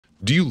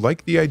Do you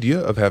like the idea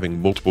of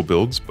having multiple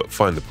builds but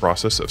find the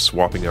process of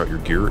swapping out your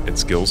gear and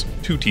skills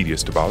too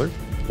tedious to bother?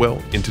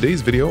 Well, in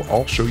today's video,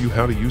 I'll show you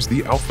how to use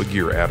the Alpha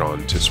Gear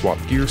add-on to swap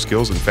gear,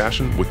 skills, and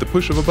fashion with the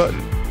push of a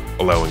button,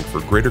 allowing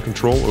for greater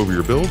control over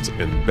your builds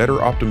and better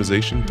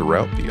optimization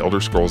throughout the Elder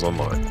Scrolls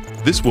Online.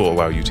 This will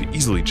allow you to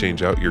easily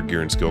change out your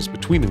gear and skills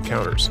between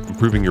encounters,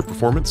 improving your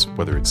performance,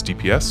 whether it's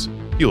DPS,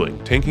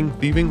 healing, tanking,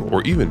 thieving,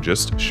 or even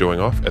just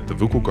showing off at the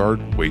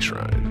Vukelgard Way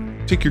Shrine.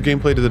 Take your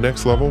gameplay to the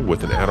next level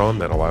with an add-on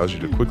that allows you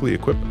to quickly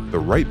equip the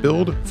right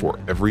build for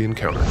every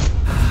encounter.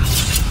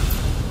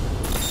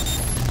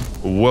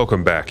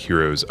 Welcome back,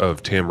 heroes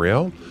of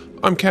Tamriel.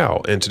 I'm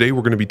Cal, and today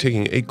we're going to be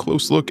taking a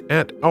close look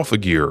at Alpha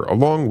Gear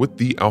along with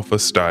the Alpha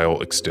Style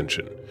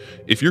extension.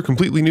 If you're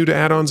completely new to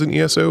add-ons in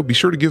ESO, be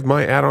sure to give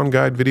my add-on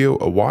guide video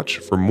a watch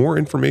for more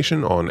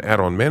information on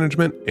add-on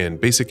management and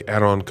basic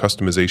add-on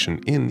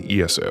customization in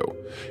ESO.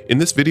 In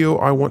this video,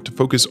 I want to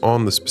focus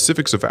on the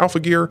specifics of Alpha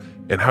Gear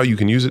and how you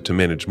can use it to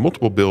manage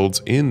multiple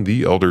builds in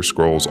the Elder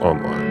Scrolls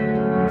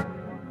Online.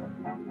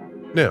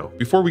 Now,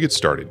 before we get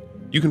started,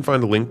 you can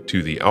find a link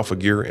to the Alpha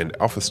Gear and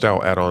Alpha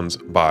Style add-ons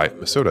by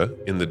Masoda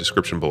in the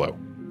description below.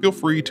 Feel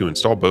free to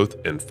install both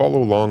and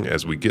follow along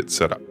as we get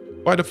set up.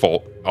 By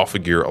default, Alpha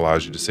Gear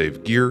allows you to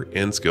save gear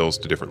and skills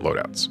to different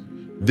loadouts.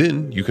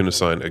 Then you can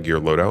assign a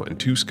gear loadout and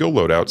 2 skill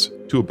loadouts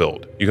to a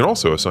build. You can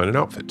also assign an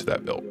outfit to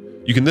that build.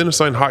 You can then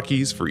assign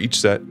hotkeys for each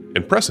set,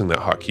 and pressing that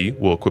hotkey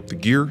will equip the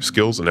gear,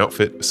 skills, and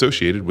outfit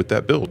associated with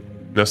that build.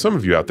 Now, some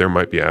of you out there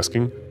might be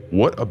asking,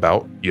 what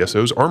about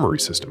ESO's Armory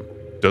system?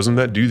 Doesn't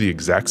that do the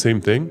exact same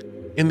thing?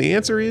 And the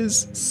answer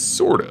is,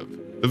 sort of.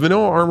 The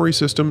vanilla Armory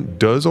system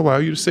does allow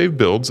you to save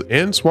builds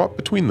and swap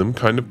between them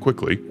kind of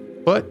quickly,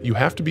 but you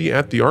have to be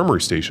at the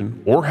Armory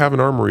station or have an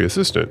Armory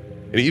assistant,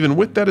 and even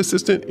with that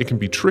assistant, it can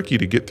be tricky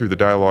to get through the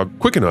dialogue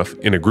quick enough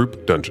in a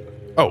group dungeon.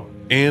 Oh,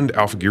 and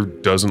Alpha Gear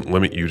doesn't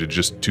limit you to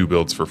just 2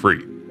 builds for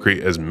free.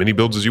 Create as many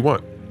builds as you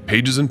want,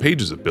 pages and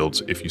pages of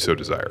builds if you so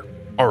desire.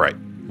 Alright,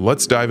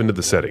 let's dive into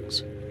the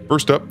settings.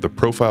 First up, the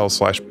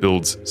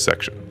Profile/Builds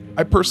section.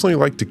 I personally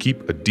like to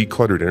keep a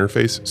decluttered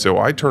interface, so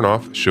I turn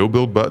off Show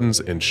Build buttons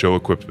and Show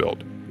Equipped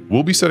Build.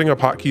 We'll be setting up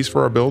hotkeys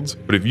for our builds,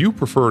 but if you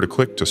prefer to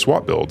click to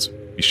swap builds,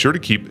 be sure to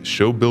keep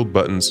Show Build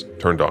buttons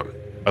turned on.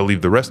 I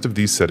leave the rest of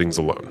these settings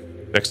alone.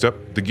 Next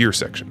up, the gear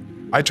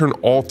section. I turn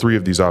all 3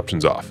 of these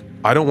options off.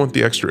 I don't want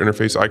the extra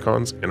interface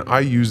icons, and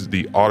I use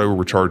the Auto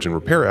Recharge and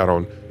Repair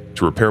add-on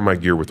to repair my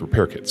gear with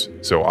repair kits,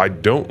 so I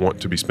don't want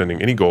to be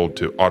spending any gold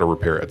to auto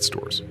repair at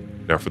stores.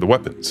 Now for the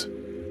weapons.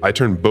 I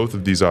turn both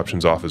of these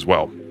options off as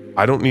well.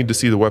 I don't need to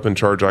see the weapon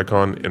charge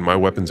icon, and my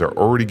weapons are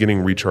already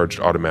getting recharged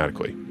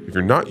automatically. If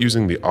you're not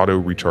using the Auto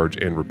Recharge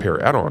and Repair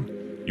add-on,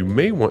 you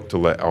may want to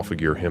let Alpha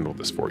Gear handle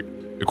this for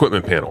you.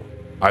 Equipment panel.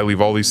 I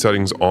leave all these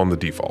settings on the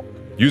default.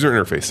 User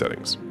interface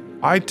settings.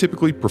 I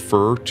typically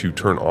prefer to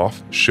turn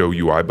off Show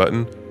UI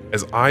button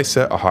as I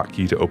set a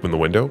hotkey to open the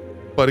window,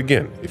 but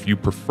again, if you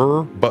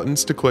prefer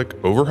buttons to click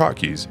over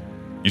hotkeys,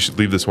 you should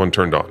leave this one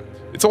turned on.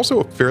 It's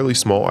also a fairly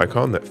small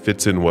icon that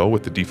fits in well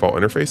with the default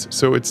interface,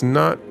 so it's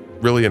not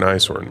really an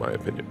eyesore in my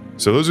opinion.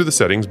 So those are the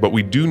settings, but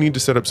we do need to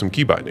set up some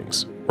key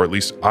bindings, or at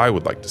least I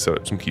would like to set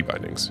up some key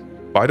bindings.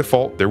 By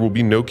default, there will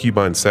be no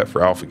keybind set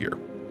for Alpha Gear,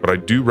 but I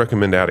do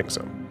recommend adding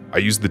some. I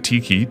use the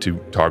T key to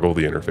toggle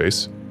the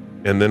interface,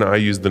 and then I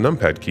use the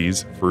numpad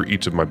keys for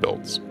each of my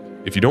builds.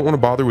 If you don't want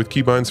to bother with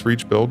keybinds for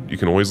each build, you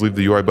can always leave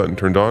the UI button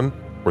turned on,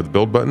 or the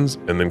build buttons,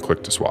 and then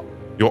click to swap.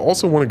 You'll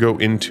also want to go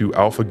into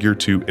Alpha Gear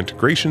 2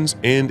 integrations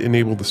and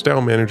enable the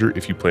style manager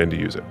if you plan to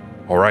use it.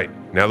 Alright,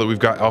 now that we've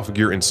got Alpha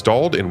Gear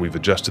installed and we've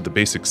adjusted the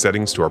basic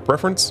settings to our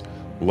preference,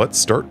 let's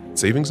start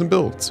saving some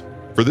builds.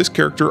 For this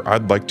character,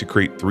 I'd like to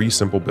create 3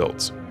 simple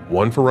builds.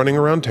 One for running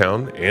around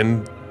town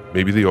and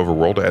maybe the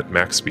overworld at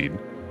max speed,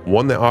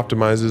 one that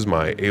optimizes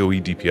my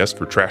AoE DPS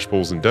for trash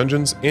pulls and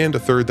dungeons, and a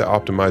third that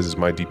optimizes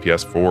my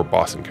DPS for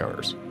boss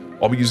encounters.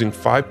 I'll be using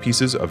 5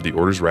 pieces of the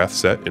Order's Wrath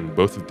set in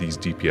both of these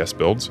DPS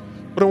builds,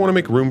 but I want to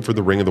make room for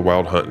the Ring of the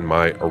Wild Hunt in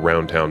my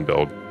around town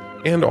build,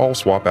 and I'll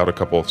swap out a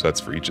couple of sets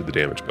for each of the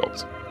damage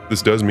builds.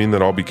 This does mean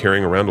that I'll be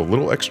carrying around a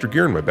little extra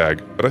gear in my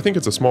bag, but I think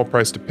it's a small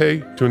price to pay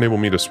to enable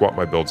me to swap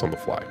my builds on the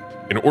fly.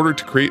 In order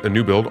to create a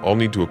new build, I'll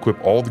need to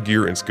equip all the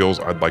gear and skills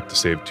I'd like to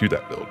save to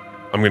that build.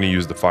 I'm going to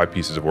use the 5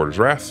 pieces of Order's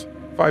Wrath,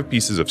 5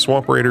 pieces of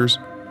Swamp Raiders,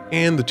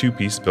 and the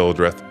 2-piece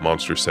Velodreth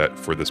monster set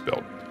for this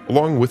build,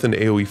 along with an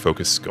AoE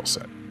focused skill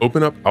set.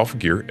 Open up Alpha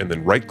Gear and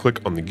then right click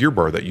on the gear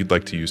bar that you'd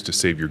like to use to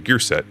save your gear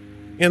set,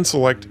 and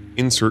select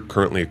Insert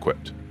Currently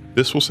Equipped.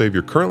 This will save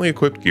your currently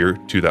equipped gear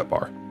to that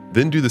bar.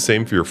 Then do the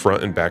same for your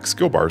front and back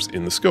skill bars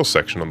in the skills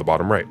section on the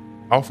bottom right.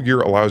 Alpha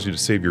Gear allows you to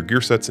save your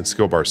gear sets and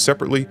skill bars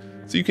separately,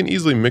 so you can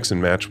easily mix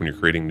and match when you're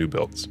creating new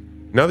builds.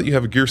 Now that you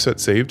have a gear set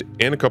saved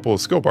and a couple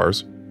of skill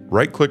bars,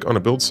 right click on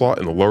a build slot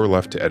in the lower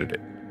left to edit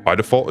it. By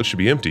default it should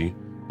be empty,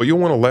 but you'll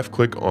want to left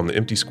click on the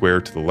empty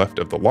square to the left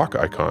of the lock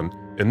icon,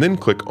 and then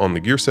click on the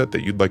gear set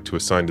that you'd like to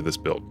assign to this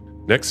build.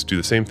 Next, do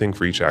the same thing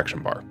for each action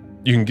bar.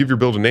 You can give your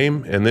build a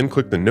name and then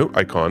click the note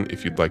icon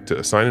if you'd like to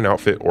assign an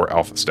outfit or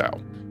alpha style.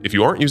 If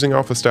you aren't using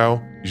alpha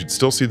style, you should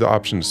still see the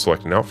option to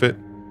select an outfit,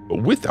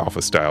 But with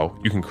Alpha Style,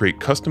 you can create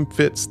custom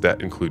fits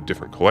that include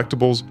different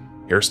collectibles,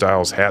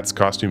 hairstyles, hats,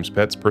 costumes,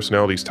 pets,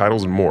 personalities,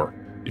 titles, and more.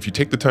 If you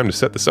take the time to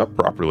set this up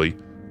properly,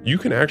 you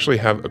can actually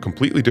have a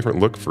completely different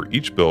look for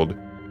each build,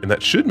 and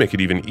that should make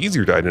it even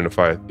easier to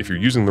identify if you're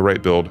using the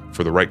right build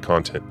for the right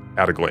content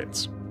at a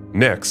glance.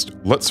 Next,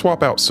 let's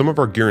swap out some of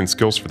our gear and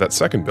skills for that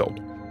second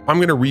build. I'm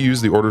going to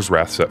reuse the Order's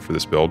Wrath set for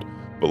this build,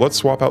 but let's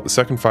swap out the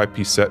second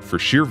 5-piece set for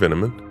Sheer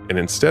Venom, and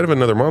instead of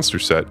another monster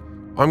set,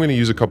 I'm going to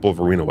use a couple of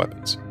arena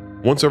weapons.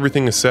 Once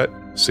everything is set,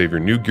 save your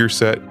new gear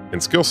set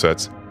and skill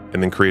sets,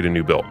 and then create a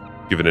new build.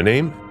 Give it a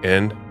name,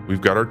 and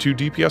we've got our 2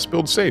 DPS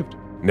builds saved.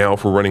 Now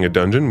if we're running a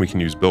dungeon, we can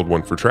use build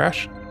 1 for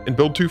trash, and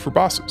build 2 for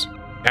bosses.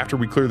 After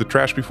we clear the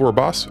trash before a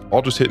boss,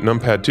 I'll just hit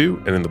numpad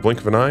 2, and in the blink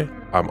of an eye,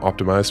 I'm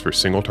optimized for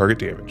single target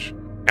damage.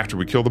 After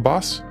we kill the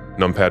boss,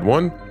 numpad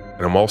 1,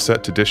 and I'm all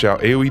set to dish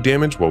out AoE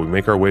damage while we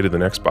make our way to the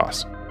next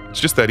boss.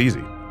 It's just that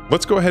easy.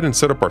 Let's go ahead and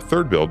set up our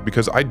third build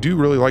because I do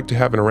really like to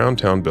have an around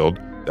town build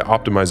that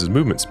optimizes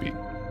movement speed.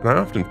 And I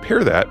often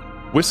pair that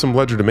with some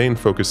Ledger Domain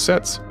focused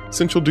sets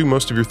since you'll do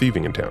most of your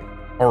thieving in town.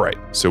 Alright,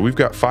 so we've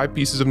got 5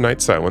 pieces of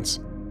Night Silence,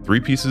 3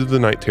 pieces of the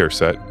Night Tear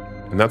set,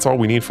 and that's all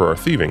we need for our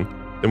thieving.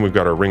 Then we've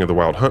got our Ring of the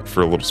Wild Hunt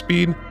for a little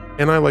speed,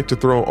 and I like to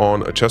throw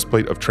on a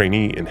chestplate of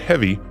Trainee in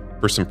Heavy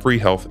for some free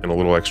health and a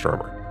little extra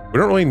armor. We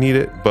don't really need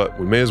it, but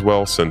we may as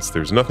well since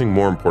there's nothing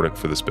more important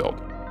for this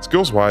build.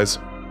 Skills wise,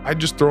 I'd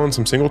just throw in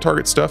some single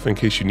target stuff in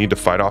case you need to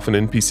fight off an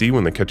NPC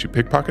when they catch you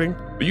pickpocketing,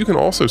 but you can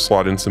also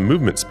slot in some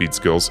movement speed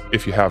skills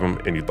if you have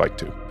them and you'd like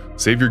to.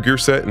 Save your gear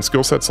set and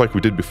skill sets like we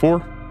did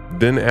before,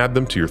 then add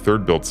them to your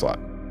third build slot.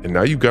 And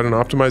now you've got an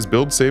optimized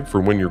build saved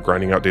for when you're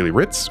grinding out daily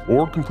writs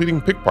or completing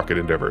pickpocket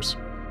endeavors.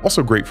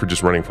 Also great for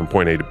just running from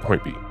point A to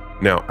point B.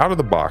 Now, out of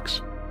the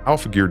box,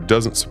 Alpha Gear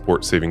doesn't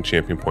support saving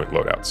champion point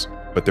loadouts,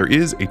 but there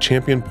is a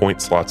champion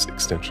point slots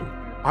extension.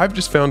 I've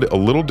just found it a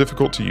little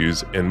difficult to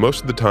use, and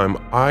most of the time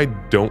I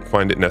don't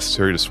find it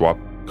necessary to swap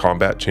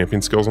combat champion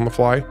skills on the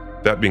fly.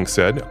 That being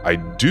said, I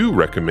do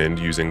recommend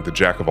using the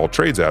Jack of All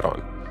Trades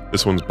add-on.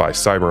 This one's by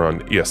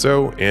Cyberon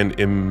ESO and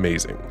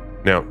amazing.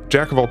 Now,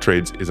 Jack of All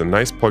Trades is a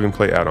nice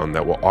plug-and-play add-on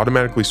that will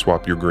automatically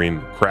swap your green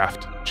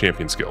craft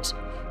champion skills,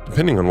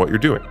 depending on what you're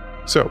doing.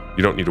 So,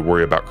 you don't need to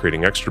worry about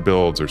creating extra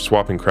builds or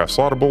swapping craft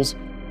slottables,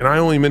 and I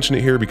only mention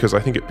it here because I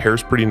think it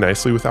pairs pretty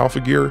nicely with Alpha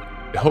Gear.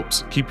 It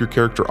helps keep your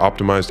character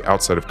optimized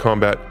outside of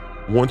combat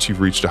once you've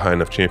reached a high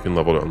enough champion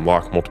level to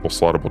unlock multiple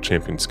slottable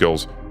champion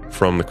skills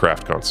from the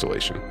craft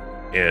constellation.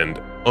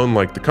 And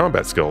unlike the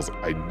combat skills,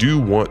 I do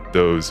want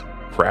those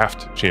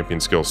craft champion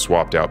skills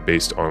swapped out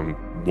based on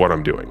what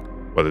I'm doing,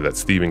 whether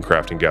that's thieving,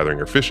 crafting, gathering,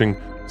 or fishing,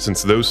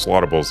 since those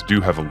slottables do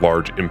have a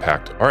large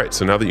impact. Alright,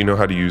 so now that you know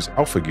how to use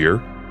Alpha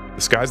Gear,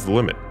 the sky's the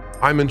limit.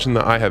 I mentioned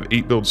that I have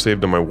 8 builds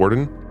saved on my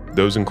Warden.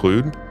 Those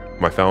include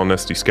my Foul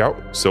Nesty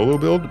Scout solo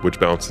build, which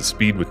balances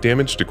speed with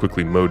damage to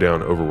quickly mow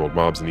down overworld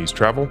mobs and ease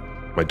travel,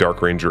 my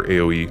Dark Ranger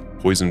AoE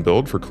poison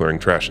build for clearing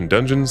trash in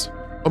dungeons,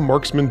 a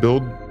Marksman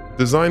build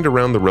designed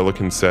around the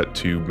Relican set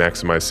to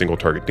maximize single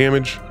target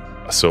damage,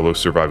 a solo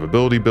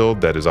survivability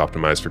build that is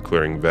optimized for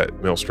clearing Vet,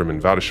 Maelstrom,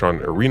 and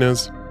Vadashon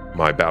arenas,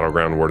 my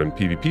Battleground Warden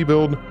PvP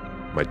build,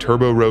 my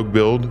Turbo Rogue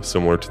build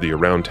similar to the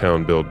Around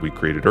Town build we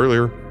created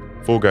earlier,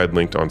 full guide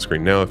linked on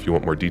screen now if you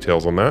want more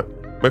details on that,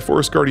 my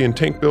Forest Guardian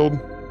tank build.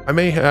 I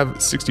may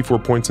have 64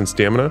 points in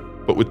stamina,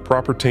 but with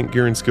proper tank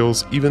gear and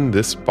skills, even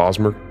this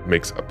Bosmer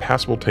makes a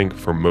passable tank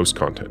for most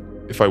content.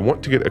 If I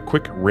want to get a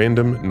quick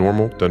random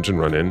normal dungeon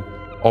run in,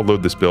 I'll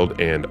load this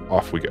build and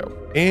off we go.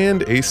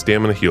 And a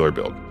stamina healer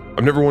build.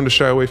 I've never wanted to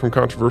shy away from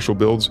controversial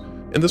builds,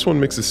 and this one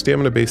mixes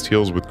stamina based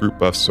heals with group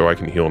buffs so I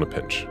can heal in a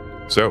pinch.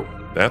 So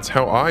that's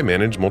how I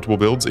manage multiple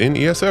builds in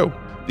ESO.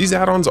 These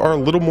add-ons are a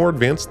little more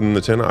advanced than the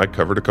 10 I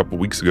covered a couple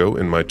weeks ago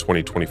in my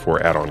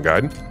 2024 add-on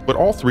guide, but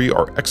all 3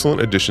 are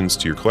excellent additions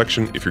to your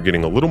collection if you're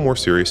getting a little more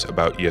serious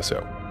about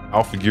ESO.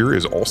 Alpha Gear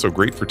is also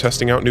great for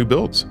testing out new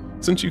builds,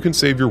 since you can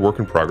save your work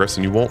in progress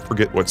and you won't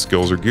forget what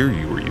skills or gear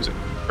you were using.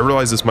 I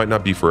realize this might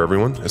not be for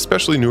everyone,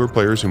 especially newer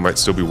players who might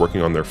still be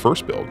working on their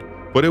first build,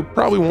 but it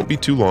probably won't be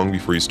too long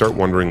before you start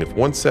wondering if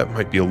one set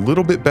might be a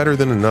little bit better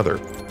than another,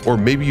 or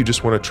maybe you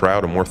just want to try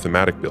out a more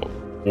thematic build,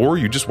 or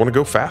you just want to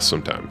go fast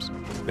sometimes.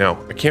 Now,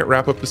 I can't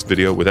wrap up this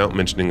video without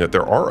mentioning that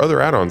there are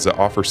other add-ons that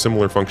offer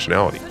similar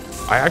functionality.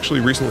 I actually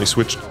recently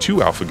switched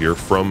to Alpha Gear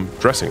from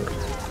Dressing Room,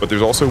 but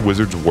there's also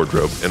Wizard's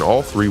Wardrobe, and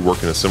all 3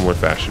 work in a similar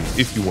fashion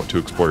if you want to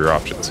explore your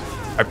options.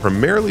 I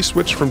primarily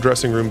switched from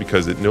Dressing Room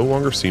because it no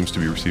longer seems to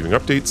be receiving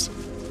updates,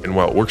 and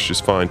while it works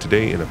just fine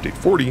today in Update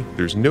 40,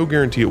 there's no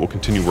guarantee it will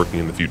continue working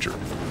in the future.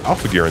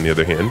 Alpha Gear, on the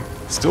other hand,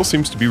 still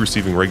seems to be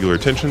receiving regular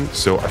attention,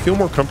 so I feel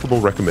more comfortable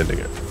recommending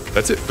it.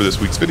 That's it for this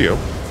week's video.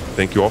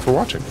 Thank you all for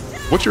watching.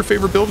 What's your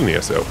favorite build in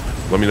ESO?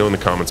 Let me know in the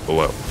comments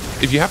below.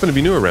 If you happen to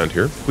be new around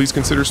here, please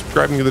consider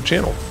subscribing to the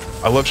channel.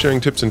 I love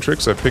sharing tips and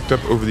tricks I've picked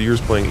up over the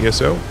years playing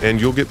ESO, and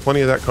you'll get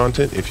plenty of that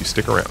content if you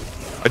stick around.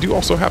 I do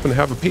also happen to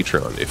have a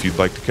Patreon if you'd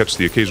like to catch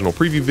the occasional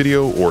preview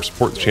video or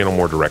support the channel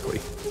more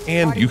directly.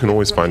 And you can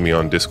always find me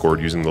on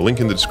Discord using the link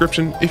in the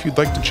description if you'd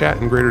like to chat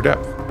in greater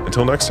depth.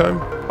 Until next time,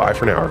 bye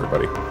for now,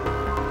 everybody.